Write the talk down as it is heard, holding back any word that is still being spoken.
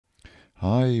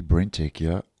Hi, BrenTech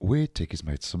here, where tech is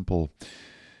made simple.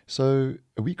 So,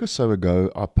 a week or so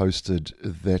ago, I posted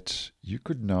that you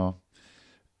could now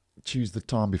choose the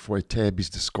time before a tab is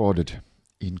discarded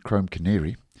in Chrome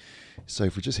Canary. So,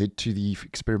 if we just head to the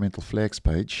experimental flags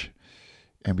page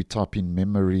and we type in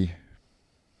memory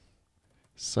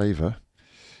saver,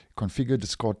 configure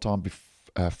discard time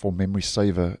for memory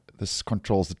saver. This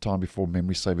controls the time before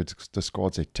memory saver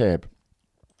discards a tab.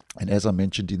 And as I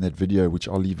mentioned in that video, which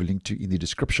I'll leave a link to in the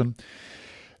description,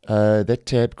 that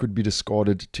tab could be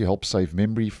discarded to help save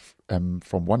memory from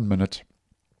 1 minute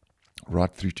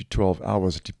right through to 12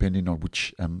 hours, depending on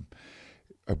which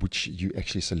you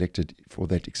actually selected for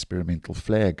that experimental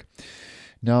flag.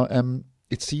 Now,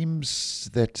 it seems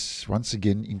that once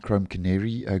again in Chrome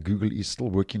Canary, Google is still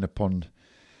working upon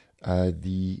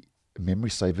the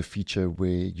memory saver feature where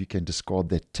you can discard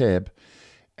that tab.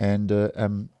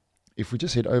 And if we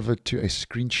just head over to a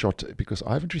screenshot, because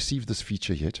I haven't received this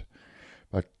feature yet,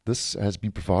 but this has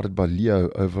been provided by Leo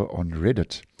over on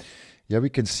Reddit. Here we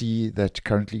can see that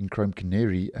currently in Chrome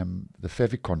Canary, the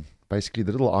favicon, basically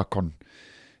the little icon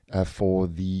for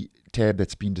the tab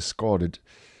that's been discarded,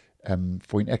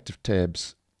 for inactive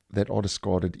tabs that are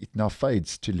discarded, it now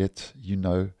fades to let you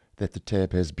know that the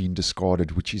tab has been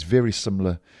discarded, which is very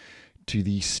similar to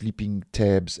the sleeping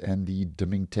tabs and the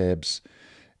dimming tabs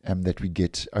that we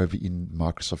get over in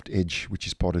Microsoft Edge, which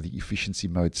is part of the efficiency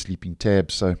mode sleeping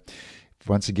tab. So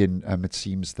once again, it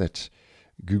seems that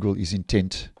Google is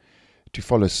intent to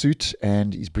follow suit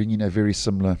and is bringing a very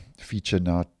similar feature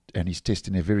now, and is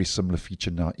testing a very similar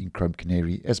feature now in Chrome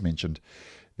Canary, as mentioned,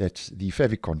 that the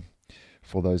favicon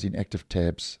for those inactive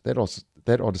tabs that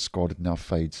are discarded now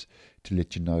fades to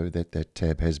let you know that that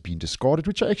tab has been discarded,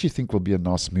 which I actually think will be a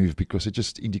nice move because it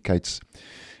just indicates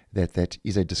that that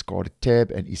is a discarded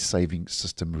tab and is saving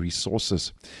system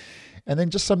resources. And then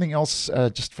just something else,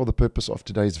 just for the purpose of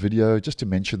today's video, just to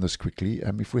mention this quickly,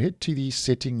 if we head to the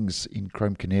settings in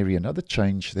Chrome Canary, another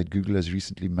change that Google has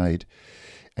recently made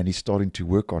and is starting to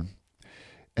work on,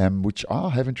 which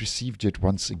I haven't received yet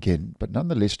once again, but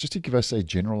nonetheless, just to give us a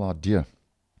general idea.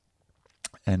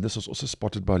 And this was also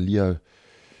spotted by Leo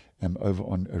over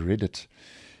on Reddit.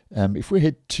 If we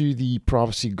head to the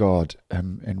privacy guard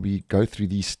and we go through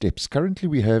these steps, currently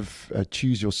we have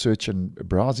choose your search and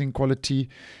browsing quality,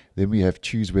 then we have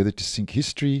choose whether to sync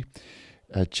history,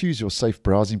 choose your safe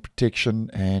browsing protection,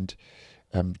 and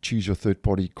choose your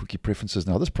third-party cookie preferences.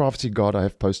 Now, this privacy guard I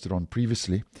have posted on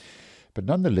previously, but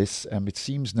nonetheless, it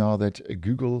seems now that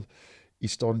Google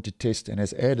is starting to test and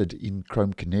has added in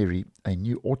Chrome Canary a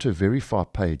new auto-verify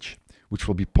page, which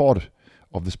will be part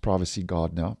of this privacy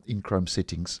guard now in Chrome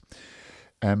settings,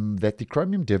 that the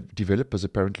Chromium developers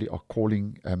apparently are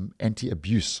calling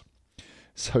anti-abuse.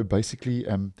 So basically,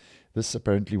 this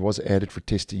apparently was added for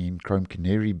testing in Chrome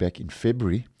Canary back in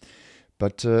February,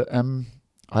 but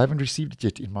I haven't received it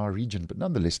yet in my region. But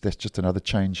nonetheless, that's just another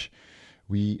change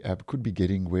we could be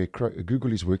getting, where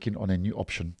Google is working on a new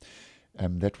option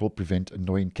that will prevent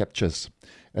annoying captchas,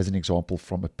 as an example,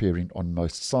 from appearing on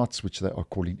most sites, which they are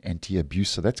calling anti-abuse.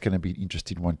 So that's going to be an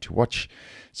interesting one to watch.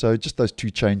 So just those two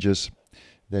changes,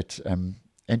 that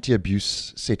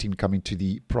anti-abuse setting coming to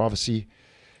the privacy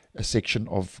section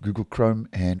of Google Chrome,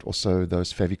 and also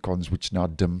those favicons which now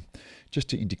dim, just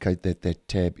to indicate that that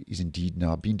tab is indeed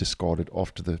now being discarded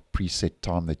after the preset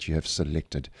time that you have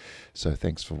selected. So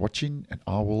thanks for watching, and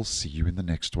I will see you in the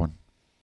next one.